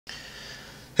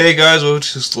Hey guys, welcome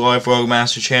to Sly Frog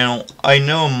Master Channel. I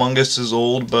know Among Us is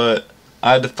old, but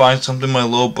I had to find something my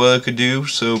little brother could do,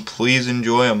 so please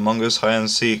enjoy Among Us Hide and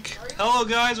Seek. Hello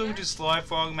guys, welcome to Sly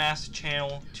Frog Master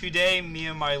Channel. Today, me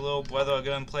and my little brother are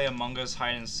gonna play Among Us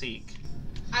Hide and Seek.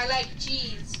 I like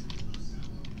cheese.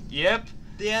 Yep.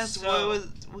 Yes, So,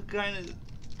 what kind of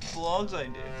vlogs I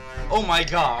do? Oh my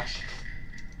gosh.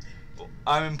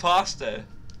 I'm imposter.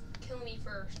 Kill me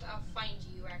first. I'll find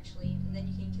you actually, and then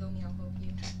you can kill me. I'll help you.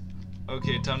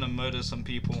 Okay, time to murder some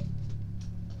people.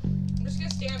 I'm just gonna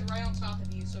stand right on top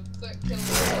of you, so click kill me.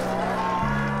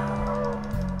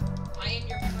 I am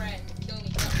your friend. Kill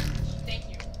me. Thank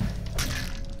you.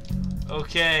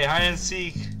 Okay, hide and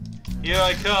seek. Here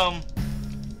I come.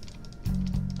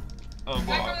 Oh Guy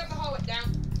god. coming up the hallway.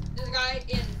 Down. There's a guy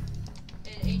in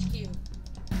HQ.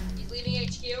 He's leaving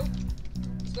HQ.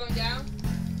 He's going down.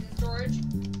 He's in storage.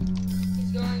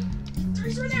 He's going.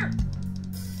 He's right there.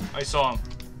 I saw him.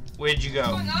 Where'd you He's go?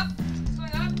 going up. He's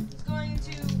going up. He's going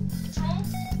into control.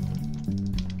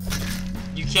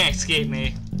 You can't escape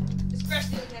me.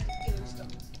 Especially when he has a ghost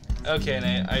on. Okay,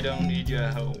 Nate, I don't need your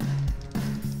help. Kid,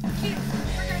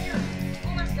 right down here.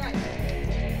 Oh, nice guy.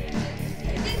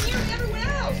 He's in here with everyone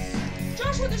else.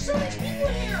 Joshua, there's so many people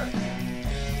in here.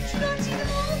 Did you not see them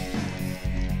all?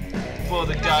 For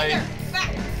the They're guy. back there.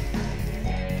 Back.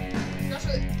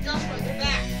 Joshua, they're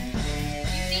back. You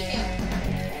see him?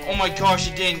 Oh my gosh,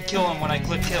 you didn't kill him when I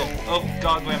clicked kill. Oh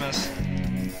god, Grimace.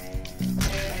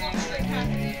 Walk straight past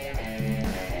me.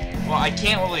 Well, I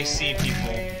can't really see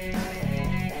people.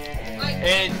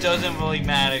 And it doesn't really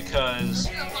matter because,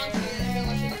 I'm gonna punch you and then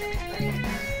let you look at the screen.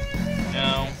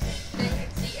 no, Then you can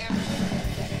see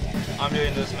everything. I'm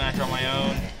doing this match on my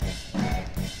own.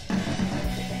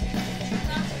 Shoot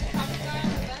not to the top of the guy on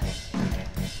the bench.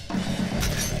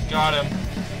 Got him.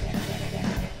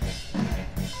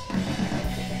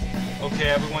 Okay,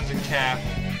 everyone's in cap.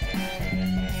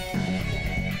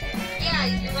 Yeah,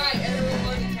 you're right. Everyone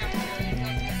was in cafeteria.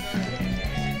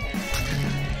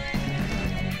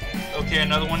 Okay,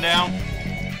 another one down. I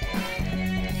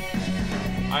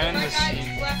My guy understand.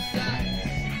 just left that.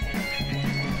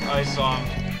 I saw him.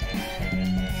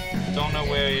 Don't know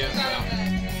where he is Guy on though.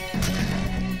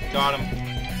 that. Got him.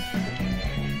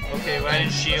 Okay, right in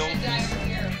shield. Push the guy over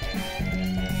here.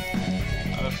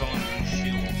 Oh, someone's in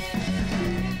shield.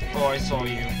 Oh, I saw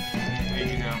you. Where'd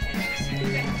you go?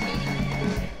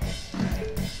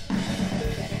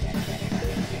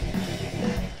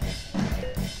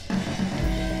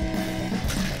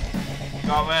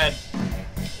 Got red.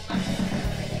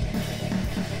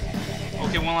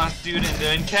 Okay, one last dude and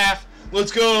then calf.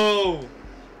 Let's go!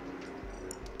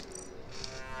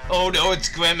 Oh no, it's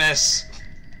Grimace.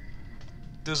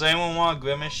 Does anyone want a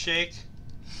Grimace shake?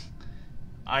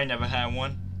 I never had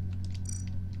one.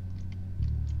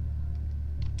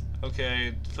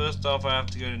 Okay, first off I have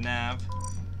to go to Nav.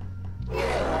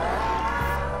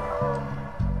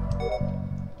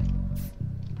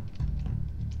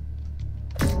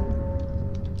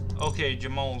 Okay,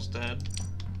 Jamal's dead.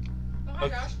 Oh my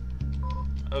gosh.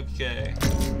 Okay.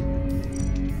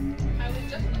 I was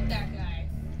just with that guy.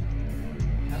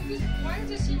 Why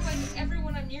does it seem like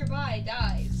everyone I'm nearby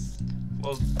dies?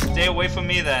 Well, stay away from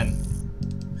me then.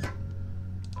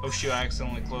 Oh shoot, I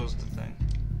accidentally closed the thing.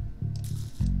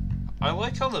 I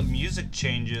like how the music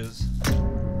changes.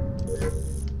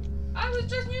 I was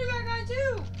just near that guy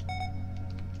too.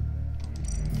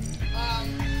 Oh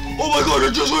my god, I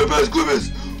just went past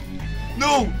Grimace!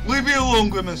 No! Leave me alone,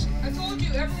 Grimace! I told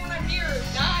you everyone I'm near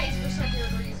dies for some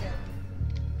weird reason.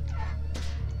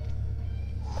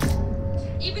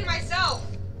 Even myself.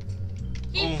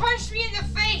 He punched me in the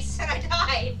face and I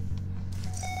died.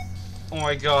 Oh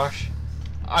my gosh.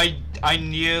 I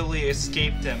nearly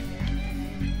escaped him.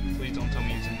 Please don't tell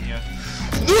me he's in here.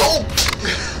 No!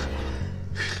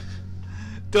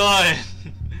 Done!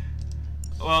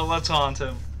 Well, let's haunt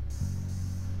him.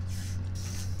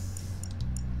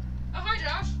 Oh, hi,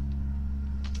 Josh.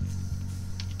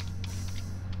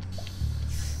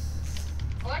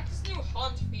 I like this new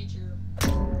haunt feature.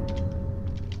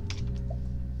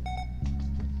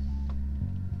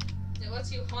 It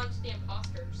lets you haunt the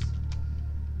imposters.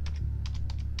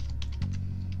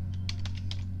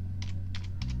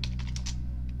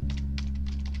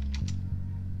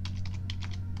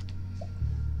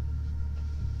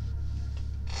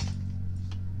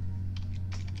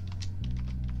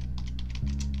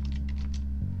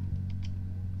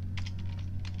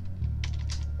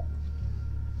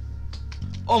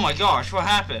 Oh my gosh, what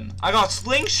happened? I got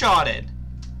slingshotted!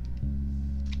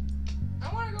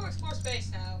 I want to go explore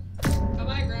space now.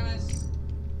 Bye-bye, Grimace.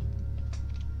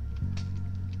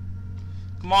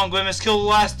 Come on, Grimace, kill the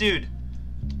last dude.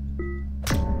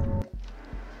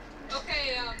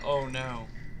 no.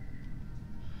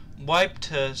 Wipe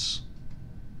test.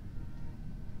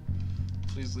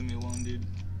 Please leave me alone, dude.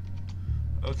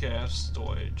 Okay, I have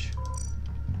storage.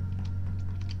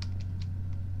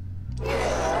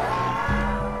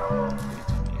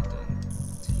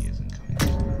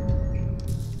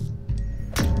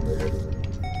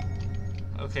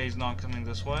 Okay, he's not coming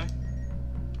this way.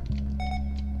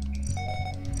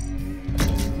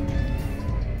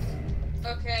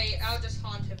 Okay, I'll just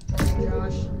haunt him for you,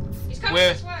 Josh. He's coming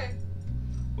this way.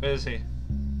 Where is he?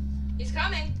 He's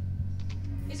coming.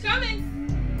 He's coming.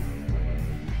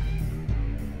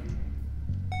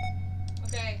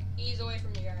 Okay, he's away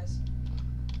from you guys.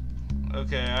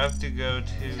 Okay, I have to go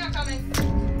He's to... not coming.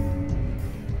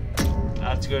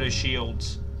 I have to go to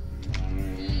Shields.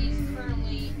 He's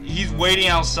currently... He's waiting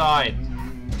outside.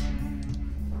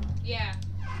 Yeah.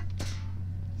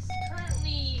 He's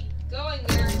currently going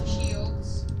there to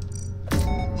Shields.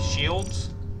 Shields?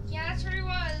 Yeah, that's where he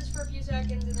was for a few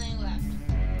seconds and then he left.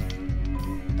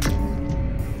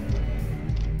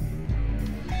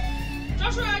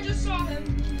 Joshua, I just saw him.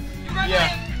 You're right by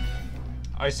him.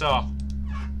 I saw.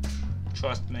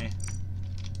 Trust me.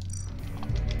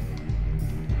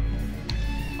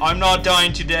 I'm not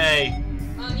dying today.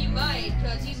 You might,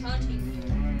 because he's hunting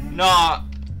you. Nah.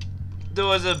 There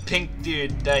was a pink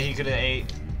dude that he could have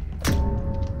ate.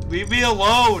 Leave me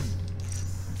alone.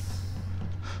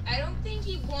 I don't think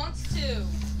he wants to.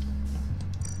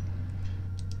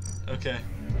 Okay.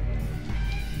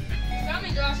 He's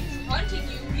coming, Josh. He's hunting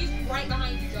you. He's right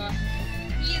behind you, Josh.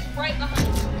 He is right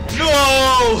behind you.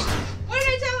 No! What did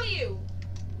I tell you?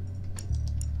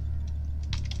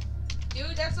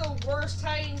 Dude, that's the worst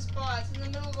hiding spot. It's in the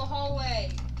middle of the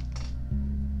hallway.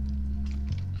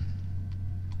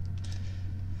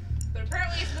 But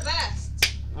apparently it's the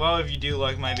best. Well, if you do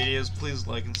like my videos, please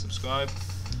like and subscribe.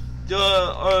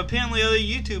 Apparently other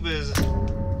YouTubers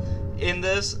in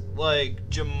this, like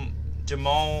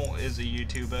Jamal is a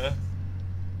YouTuber.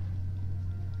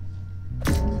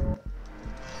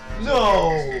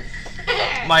 No!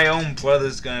 My own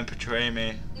brother's gonna betray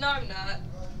me. No, I'm not.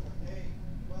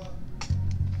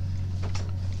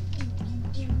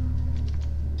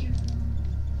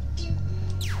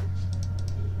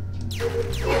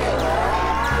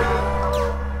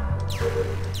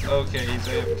 Okay, he's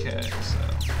AFK, so...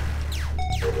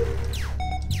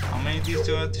 How many of these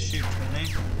do I have to shoot?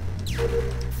 20?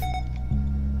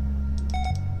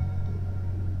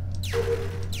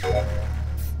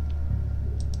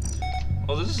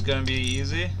 Well, this is gonna be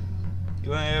easy. You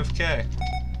went AFK.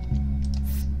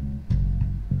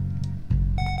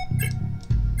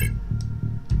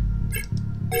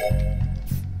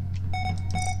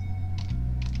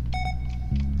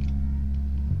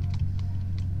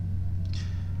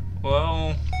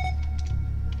 Well,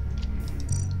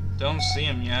 don't see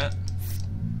him yet.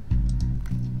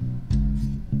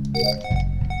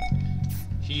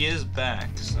 He is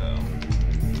back, so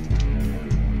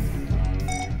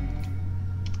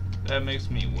that makes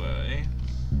me worry.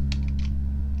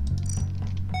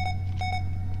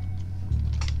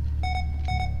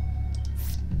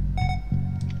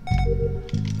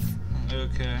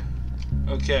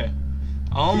 Okay.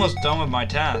 I'm almost done with my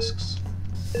tasks.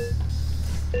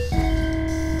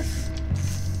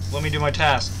 Let me do my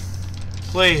task.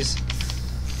 Please.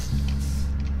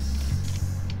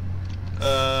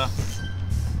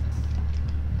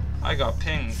 I got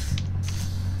pinged.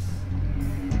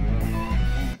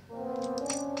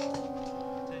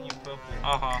 Then you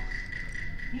purple.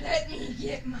 Let me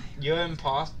get my... Your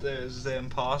imposter is the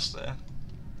imposter.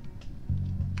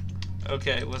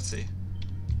 Okay, let's see.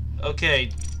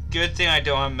 Okay, good thing I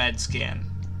don't have med scan.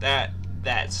 That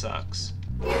sucks.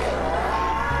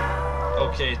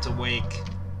 Okay, it's awake.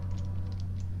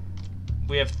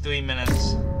 We have 3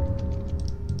 minutes.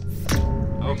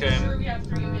 Okay. Sure we have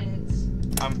 3 minutes.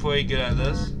 I'm pretty good at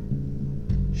this.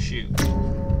 Shoot.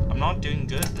 I'm not doing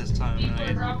good this time. People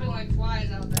are dropping like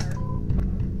flies out there.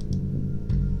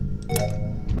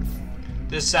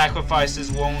 This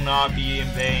sacrifices will not be in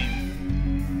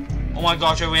vain. Oh my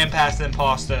gosh, I ran past the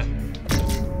imposter.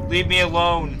 Leave me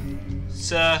alone,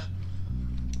 sir.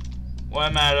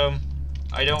 Well, madam.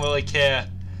 I don't really care.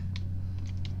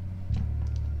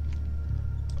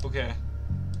 Okay.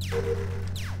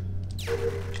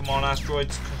 Come on,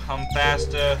 asteroids, come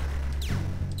faster.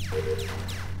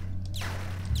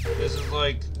 This is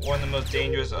like one of the most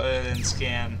dangerous other than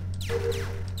scan.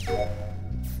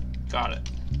 Got it.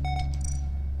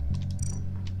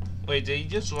 Wait, did he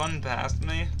just run past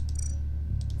me?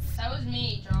 That was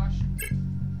me, Josh.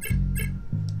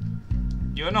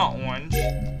 You're not orange.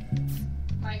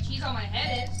 My cheese on my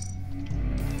head is.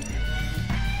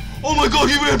 Oh my god,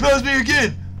 he ran past me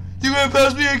again! He ran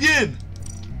past me again!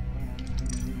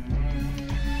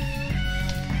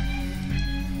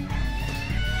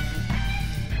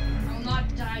 I will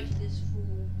not die to this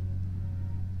fool.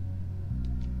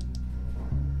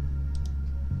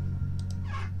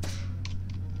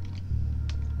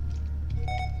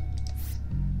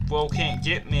 Bro can't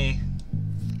get me.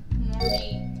 Nor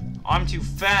me. I'm too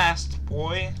fast,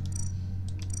 boy.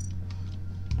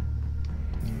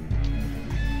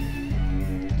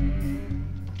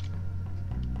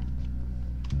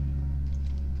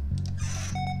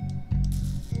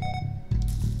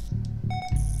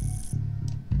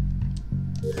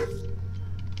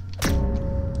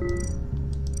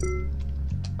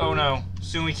 Oh no,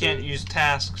 soon we can't use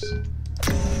tasks.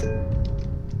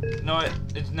 No,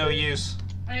 it's no use.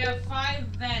 I have 5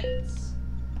 vents.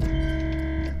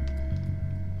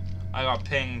 I got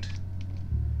pinged.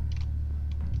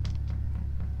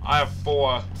 I have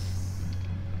 4.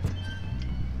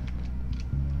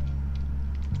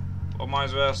 Well, might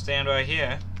as well stand right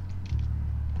here.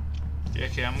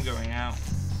 Okay, I'm going out.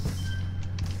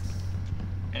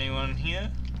 Anyone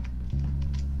here?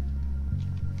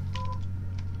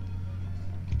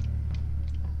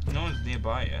 No one's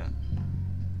nearby yet.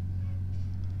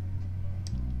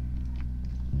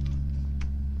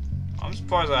 I'm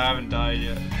surprised I haven't died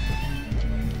yet.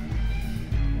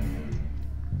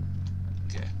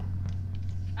 Okay.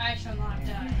 I shall not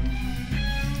die.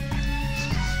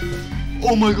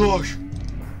 Oh my gosh!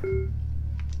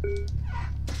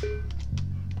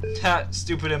 That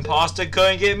stupid imposter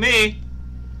couldn't get me!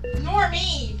 Nor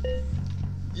me!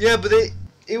 Yeah, but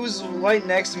it was right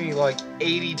next to me like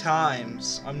 80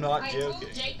 times. I'm not joking. I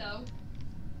told Jake though.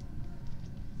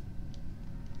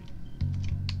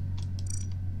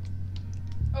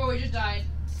 Oh, we just died.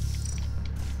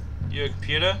 Your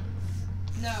computer?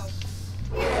 No.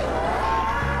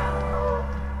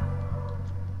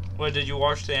 What, did you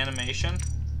watch the animation?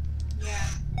 Yeah.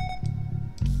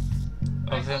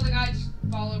 I Of told him, the guy to just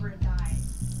fall over and die.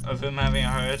 of him having a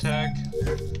heart attack?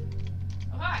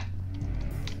 Oh, hi.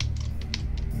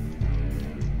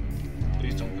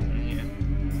 Please don't come in here.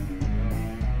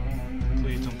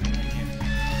 Please don't come in here.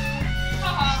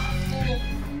 Haha, cool.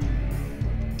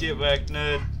 Get back,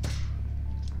 nerd.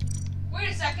 Wait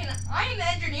a second, I am the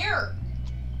engineer.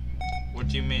 What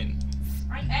do you mean?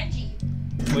 I'm edgy.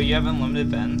 Well, you have unlimited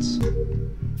vents.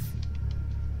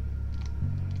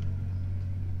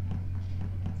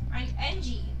 I'm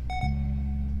edgy.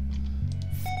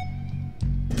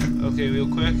 Okay, real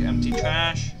quick, empty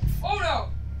trash. Oh no!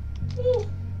 Ooh.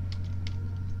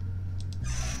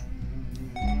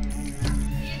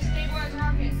 Need to stabilize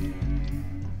rocket.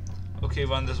 Okay,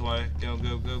 run this way. Go,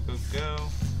 go, go, go, go.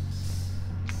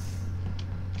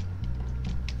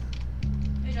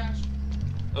 Hey Josh.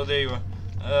 Oh, there you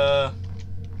are.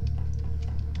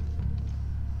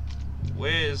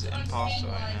 Where is I'm imposter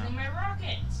right stabilizing now? my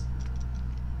rockets.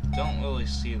 Don't really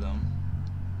see them.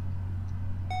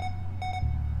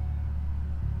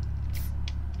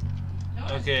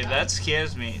 No, Okay, it's that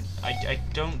scares me. I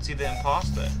don't see the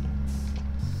imposter.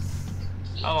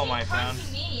 He Hello, keeps my friend.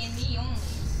 punching me and me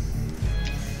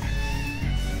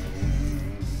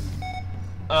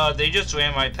only. They just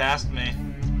ran right past me.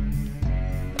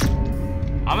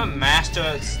 I'm a master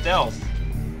at stealth.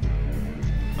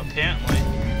 Apparently.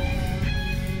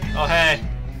 Oh, hey.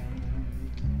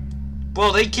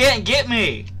 Bro, they can't get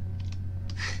me.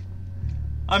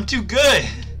 I'm too good.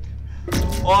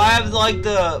 Well, I have like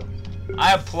I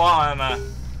have plot armor.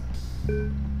 So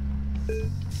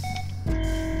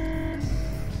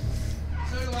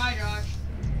do I, Josh.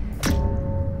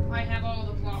 I have all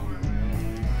the plot armor.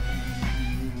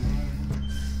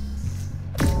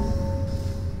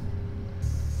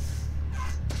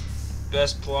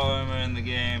 Best plot armor in the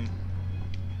game.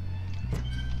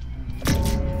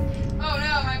 Oh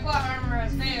no, my plot armor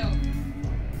has failed.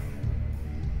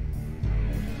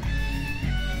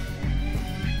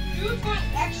 Dude's going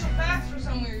extra fast for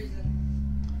some reason.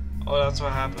 Oh, that's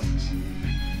what happens.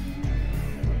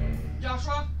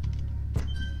 Joshua?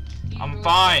 He's I'm really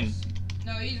fine. close.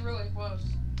 No, he's really close.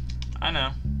 I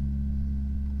know.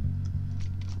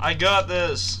 I got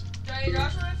this. Hey,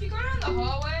 Joshua, if you go down the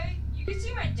hallway, you can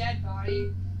see my dead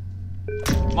body.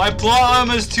 My plot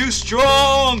armor is too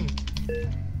strong.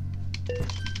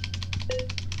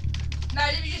 Now,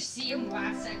 did you just see him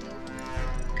last second?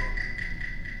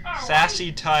 Oh,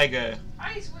 Sassy Tiger.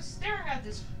 I was staring at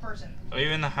this person. Are you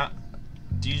in the house?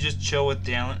 Do you just chill with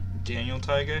Daniel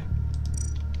Tiger?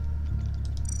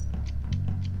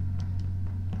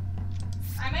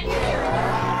 I'm engineering.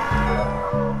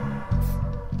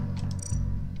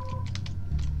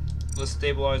 Let's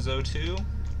stabilize O2.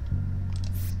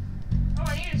 Oh,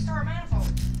 I need to start manifold.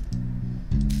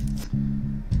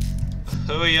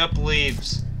 Hurry up,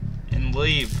 leaves. And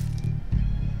leave.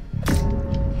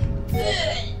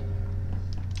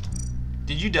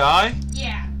 Did you die?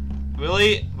 Yeah.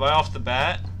 Really? Right off the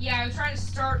bat? Yeah, I was trying to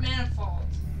start manifold.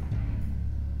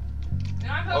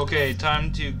 Okay,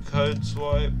 time to code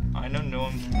swipe. I know no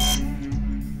one.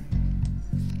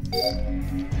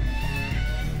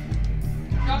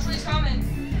 Joshua's coming.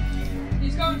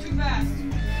 He's going too fast.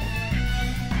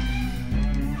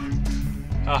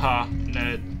 Haha,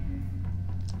 Ned.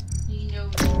 He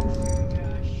knows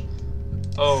Josh.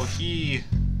 Oh, he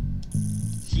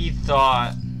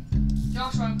thought.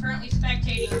 Joshua, I'm currently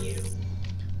spectating you.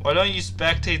 Why don't you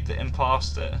spectate the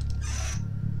imposter?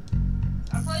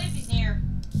 I'll play if he's near.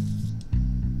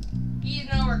 He's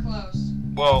nowhere close.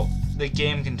 Well, the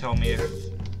game can tell me if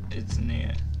it's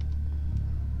near.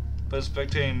 But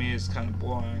spectating me is kind of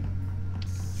boring.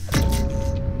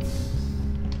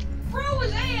 Bro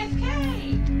was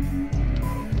AFK!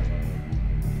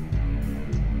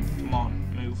 Come on,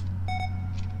 move.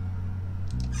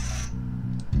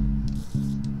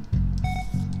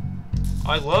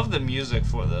 I love the music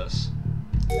for this.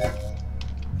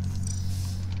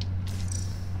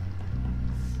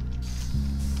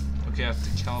 Okay, I have to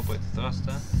calibrate the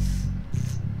thruster.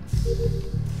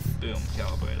 Boom,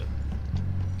 calibrated.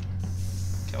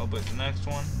 Calibrate the next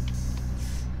one.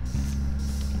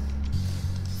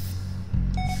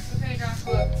 Okay,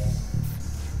 Joshua.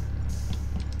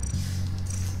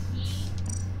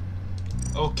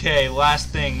 Okay, last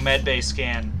thing, medbay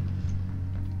scan.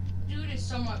 Dude is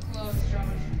somewhat close, Josh.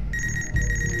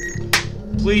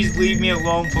 Please leave me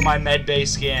alone for my medbay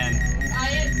scan.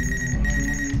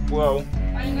 Whoa.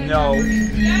 No.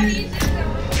 Yeah, he's in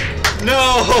there.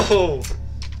 No!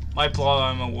 My plot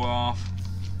armor wore off.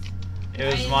 It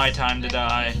was my time to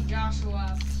die.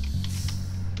 Joshua.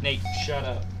 Nate, shut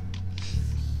up.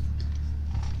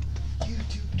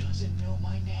 YouTube doesn't know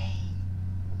my name.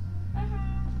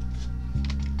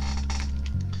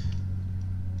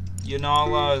 You're not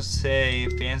allowed to say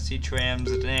Fancy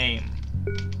Tram's name.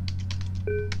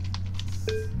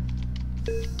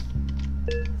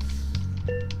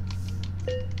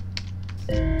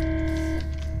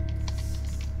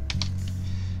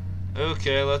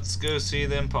 Okay, let's go see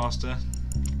the imposter.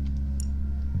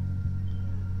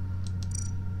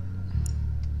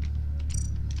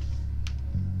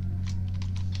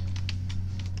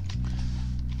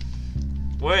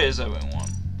 Where is everyone?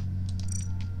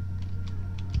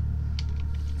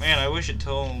 Man, I wish it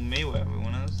told me where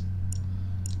everyone is.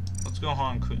 Let's go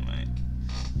on, crewmate.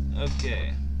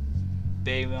 Okay.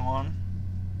 Baby on.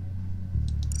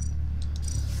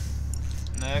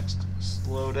 Next,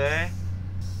 Slow Day.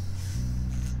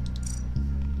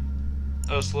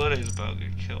 Oh, Slow Day's about to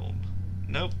get killed.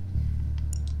 Nope.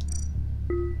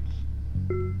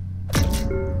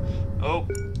 Oh,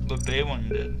 the Bay one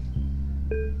did.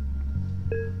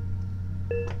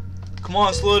 Come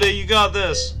on, Slow Day, you got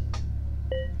this.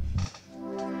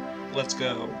 Let's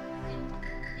go.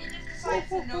 It just decides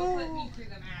to no put me through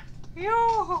the map.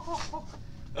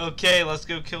 Okay, let's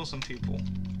go kill some people.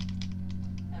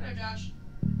 Hello, Josh.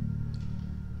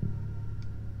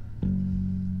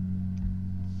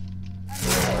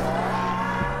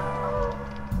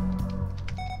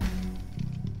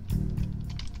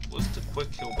 What's the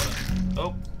quick kill button?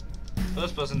 Oh,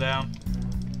 first person down.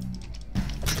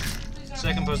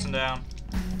 Second person down.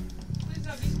 Please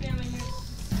don't be spamming it.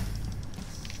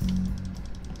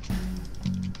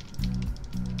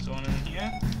 Someone in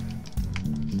here?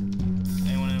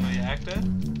 Anyone in the reactor?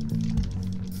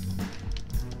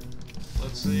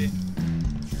 Let's see.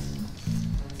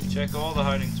 Check all the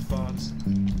hiding spots.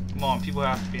 Come on, people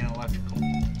have to be in electrical.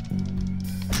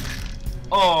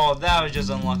 Oh, that was just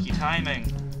unlucky timing.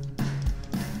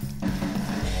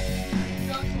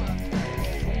 Joshua.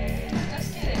 Let's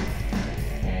get it.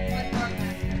 What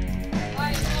Parkmaster?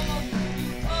 You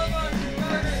almost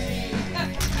murdered me.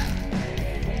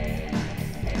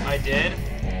 I did?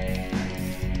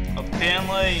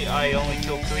 Apparently, I only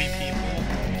killed 3 people.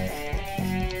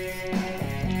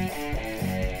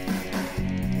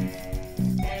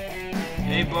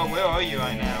 Hey, bro, where are you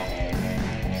right now?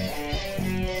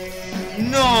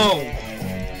 No!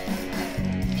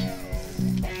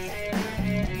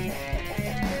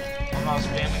 I'm not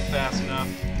spamming fast enough.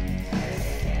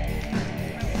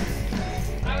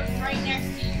 I was right next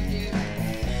to you, dude.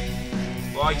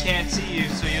 Well, I can't see you,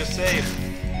 so you're safe.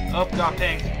 Oh, got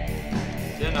pink.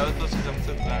 Did another person come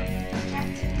through then?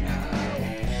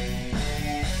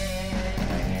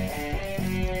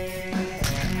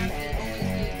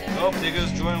 Oh, there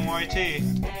goes Jordan YT.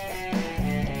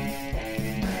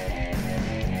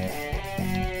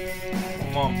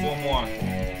 Come on, 4 more.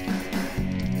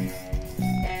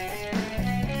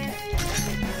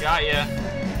 Got ya.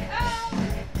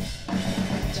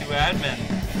 2 admin.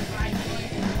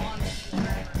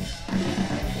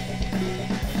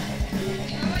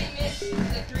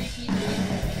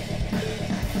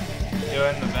 You're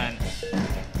in the vent.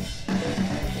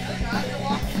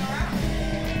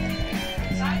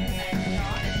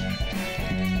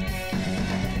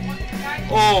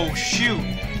 Oh shoot!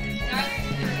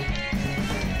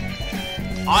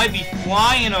 I be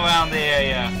flying around the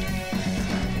area.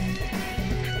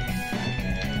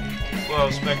 Whoa,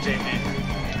 spectate me.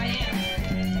 I am.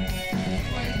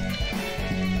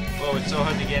 Whoa, it's so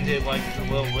hard to get into like the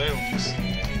little rooms.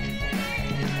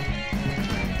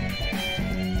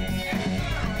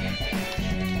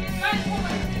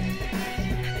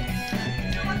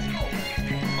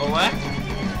 Oh, what?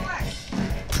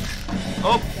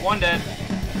 Oh, 1 dead.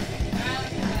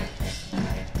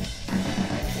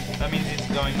 That means he's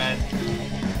going mad.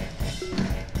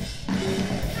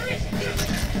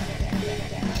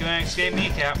 You wanna escape me,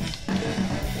 Captain?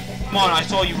 Come on, I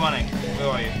saw you running. Where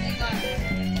are you?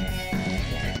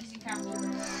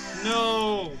 No!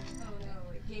 Oh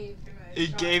no,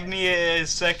 It gave me a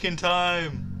second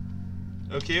time.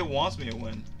 Okay, it wants me to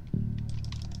win.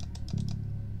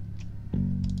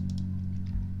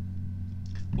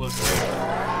 Let's go.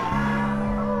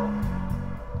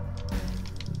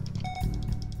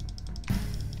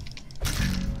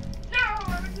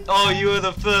 Oh, you were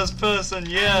the first person,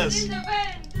 yes! In the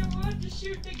vent, I want to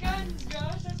shoot the guns,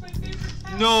 Josh. That's my favorite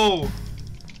town. No!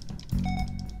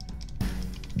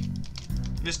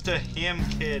 Mr. Ham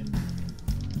Kid.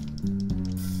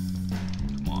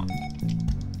 Come on.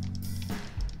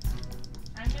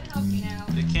 I'm gonna help you now.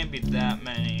 There can't be that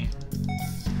many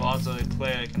spots that a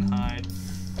player can hide.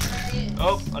 There is.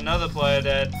 Oh, another player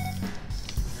dead.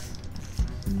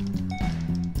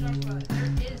 Joshua, there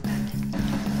is that many.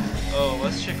 Oh,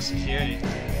 let's check security.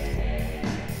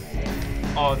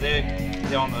 Oh, they're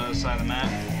on the other side of the map.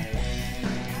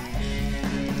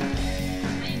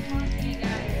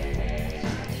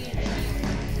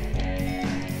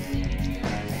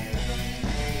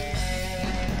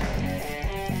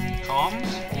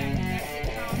 Comms?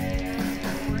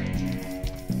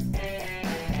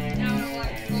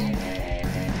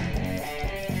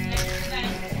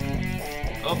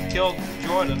 Oh, killed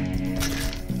Jordan.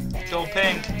 Killed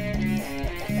Pink.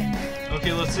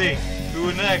 Okay, let's see. Who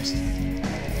are next?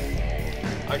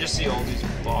 I just see all these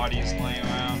bodies laying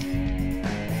around.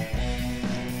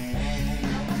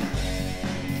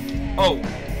 Oh,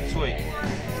 sweet.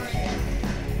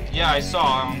 Yeah, I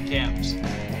saw on camps.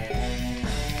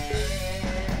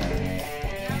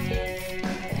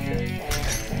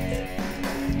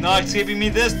 Not escaping me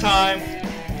this time.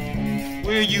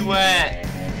 Where you at?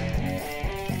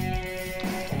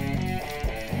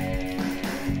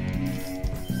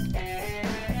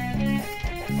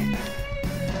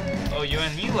 Oh, you're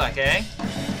in Mulek, eh?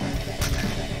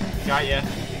 Got ya.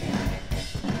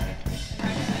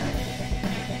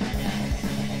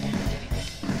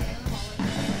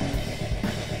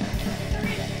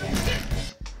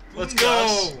 Let's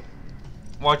go!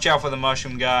 Watch out for the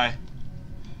mushroom guy.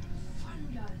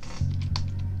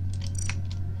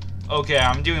 Okay,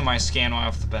 I'm doing my scan right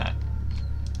off the bat.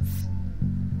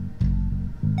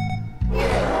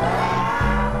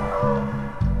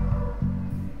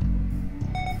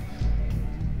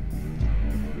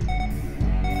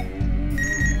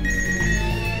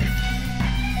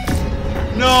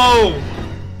 No!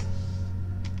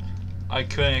 I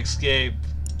couldn't escape.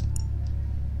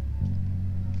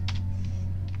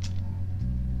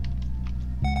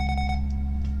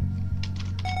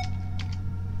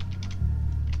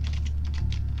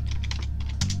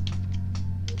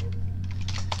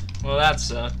 Well, that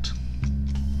sucked.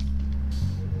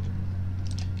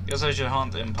 Guess I should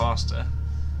hunt the imposter.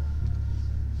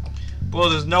 Well,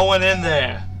 there's no one in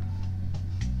there.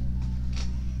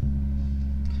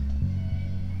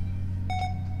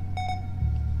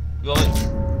 Really?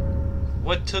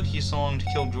 What took you so long to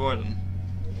kill Jordan?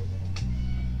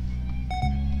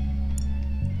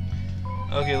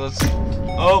 Okay, let's see.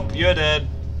 Oh, you're dead.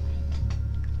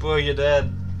 Boy, you're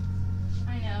dead.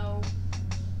 I know.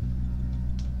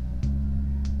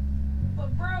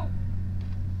 But bro,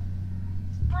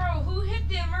 who hit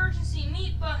the emergency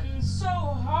meat button so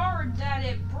hard that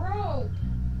it broke?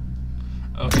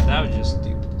 Okay, that was just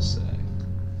stupid to say.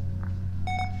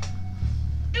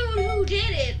 Dude, who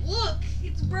did it? Look,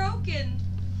 it's broken.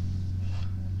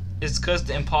 It's because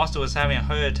the imposter was having a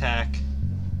heart attack.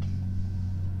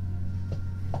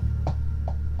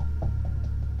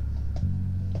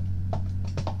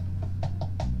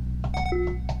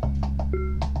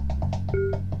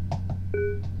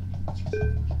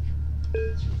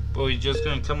 Or he's just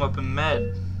gonna come up and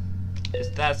med. It's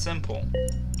that simple.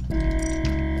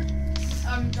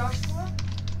 Joshua?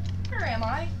 Where am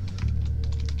I?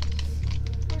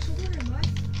 Joshua, where am I?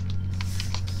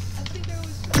 I think I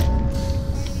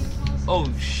was...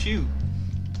 Oh, shoot.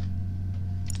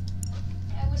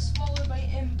 I was swallowed by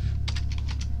imp.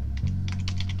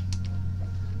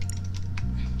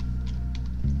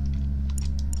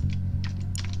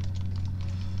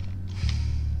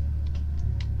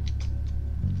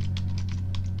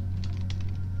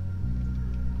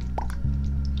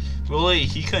 Really,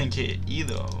 he couldn't get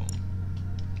either of them.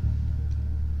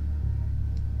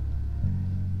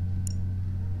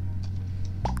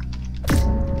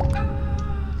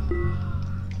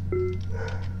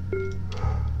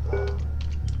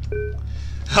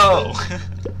 Oh!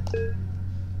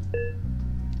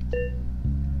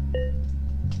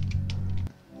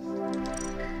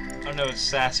 Oh no, it's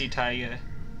Sassy Tiger.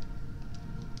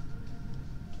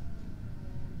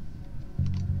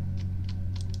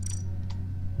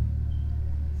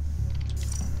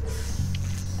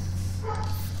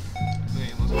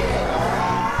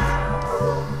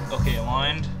 Okay,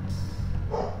 aligned.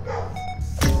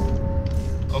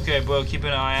 Okay, bro, keep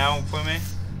an eye out for me.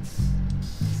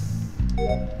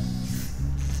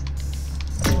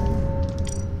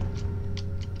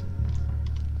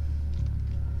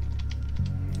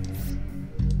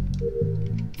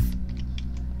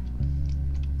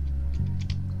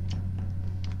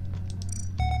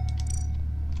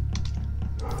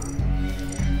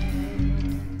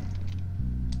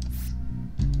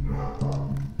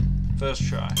 First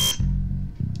try.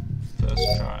 First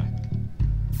try.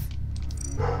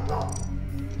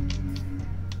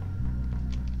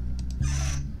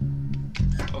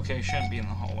 Okay, shouldn't be in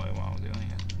the hallway while we're doing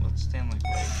it. Let's stand like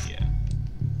right here.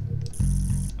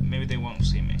 Maybe they won't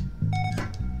see me.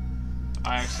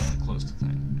 I accidentally closed the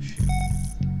thing. Shoot.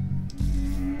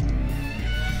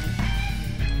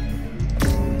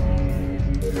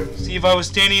 See, if I was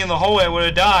standing in the hallway, I would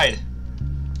have died.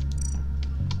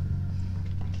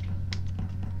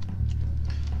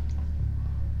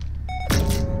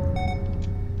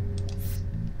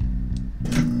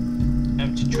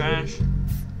 Empty trash.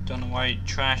 Don't know why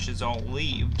trash is all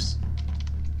leaves.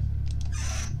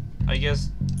 I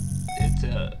guess it's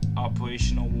a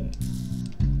operational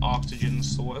oxygen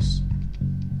source.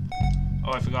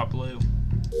 Oh, I forgot blue.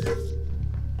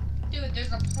 Dude,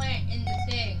 there's a plant in the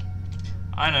thing.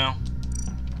 I know.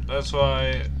 That's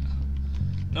why.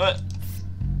 Know what?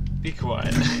 Be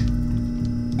quiet. I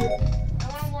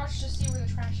want to watch to see where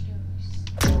the trash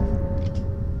goes.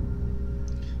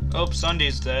 Oh,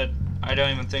 Sunday's dead. I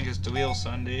don't even think it's the real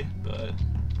Sunday, but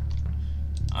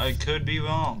I could be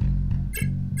wrong.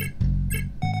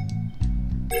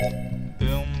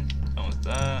 Boom. Done with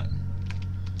that.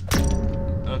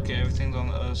 Okay, everything's on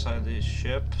the other side of the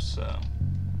ship, so.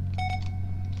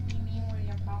 You mean where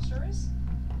the imposter is?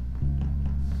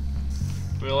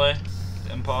 Really?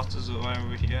 The imposters are right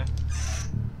over here.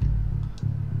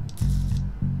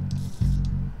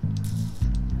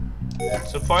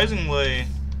 Surprisingly,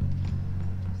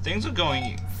 things are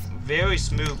going very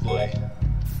smoothly.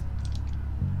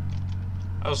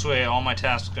 I swear, all my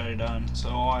tasks got done, so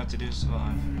all I have to do is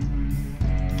survive.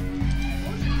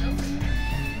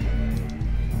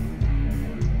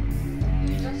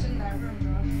 You're just in that room,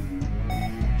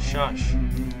 Josh. Shush.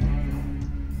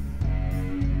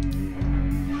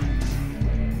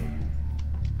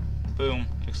 Boom.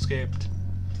 Escaped.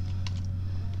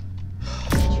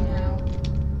 Did you now?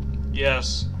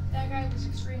 Yes. That guy was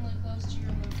extremely close to your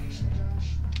location, Josh.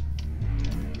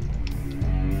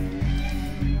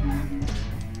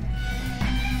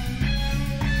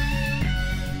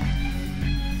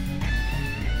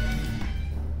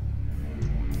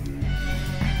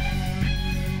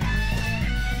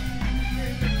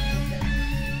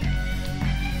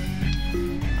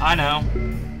 I know.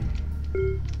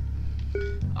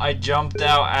 I jumped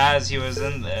out as he was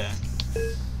in there.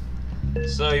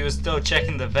 So he was still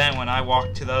checking the vent when I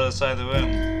walked to the other side of the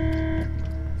room.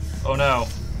 Oh no.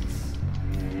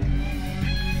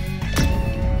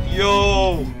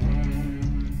 Yo!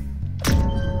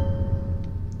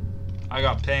 I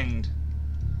got pinged.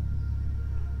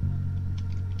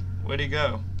 Where'd he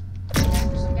go?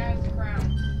 There's some guy with the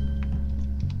crown.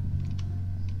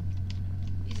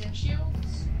 He's in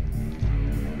shields.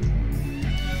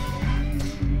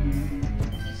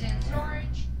 He's in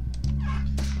storage.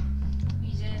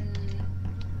 He's in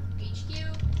HQ.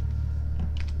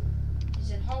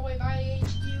 He's in hallway by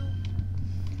HQ.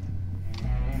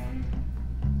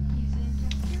 He's in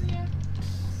cafeteria.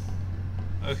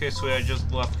 Okay, sweet, I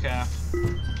just left Calf.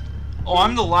 Oh,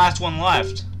 I'm the last one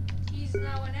left. He's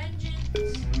now in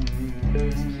engines.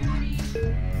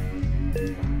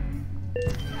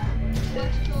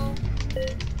 Electrical.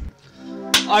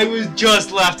 I was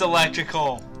just left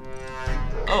electrical.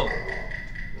 Oh,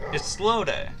 it's slow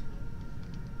day.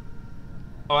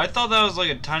 Oh, I thought that was like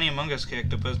a tiny Among Us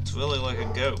character, but it's really like a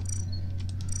goat.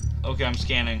 Okay, I'm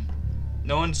scanning.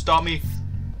 No one stop me.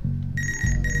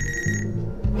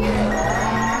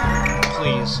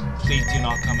 Please, please do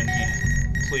not come in here.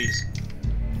 Please.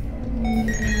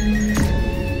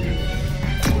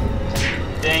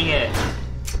 Dang it.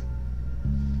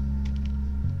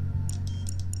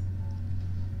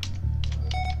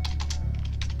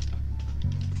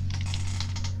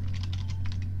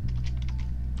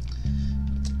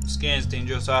 Scan's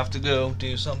dangerous, so I have to go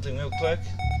do something real quick.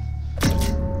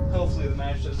 Hopefully the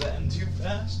match doesn't end too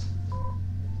fast.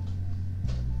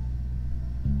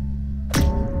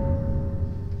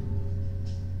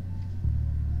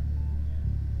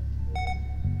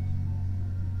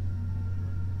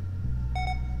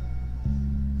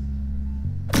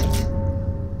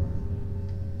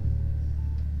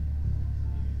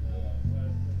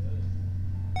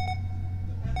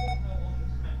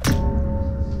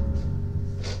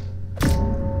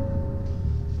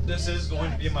 This is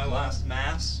going to be my last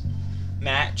match.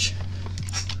 That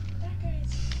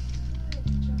guy's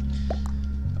good,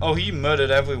 John. Oh, he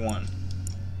murdered everyone.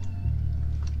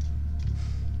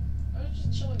 I was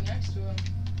just chilling next to him.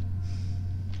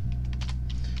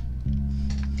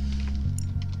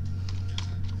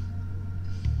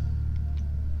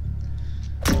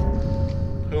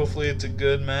 Hopefully it's a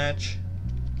good match.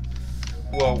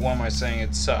 Well, what am I saying?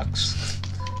 It sucks.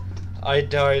 I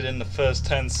died in the first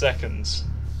 10 seconds.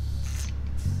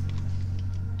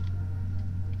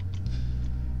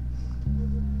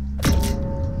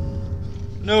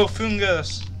 No,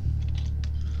 fungus!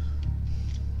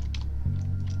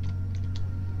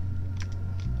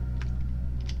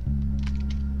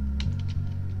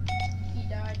 He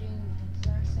died doing the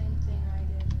exact same thing I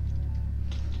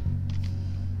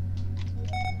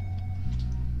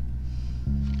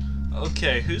did.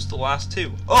 Okay, who's the last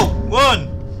two? Oh, one!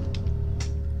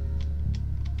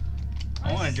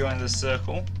 I want to join this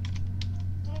circle.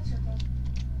 Don't circle.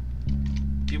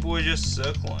 People were just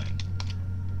circling.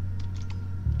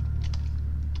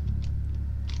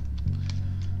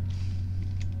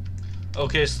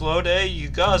 Okay, slow day, you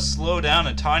gotta slow down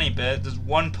a tiny bit. There's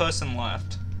one person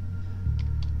left.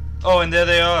 Oh, and there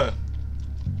they are.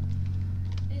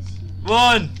 Is he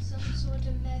Run! some sort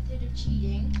of method of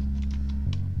cheating?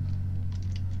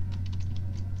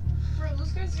 Bro,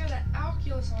 this guy's got an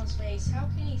Oculus on his face. How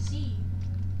can he see?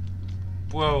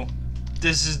 Bro,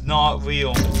 this is not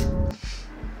real.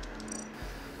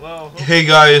 Well, hey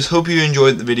guys, hope you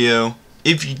enjoyed the video.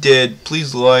 If you did,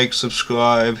 please like,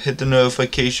 subscribe, hit the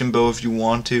notification bell if you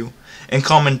want to, and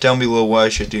comment down below what I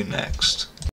should do next.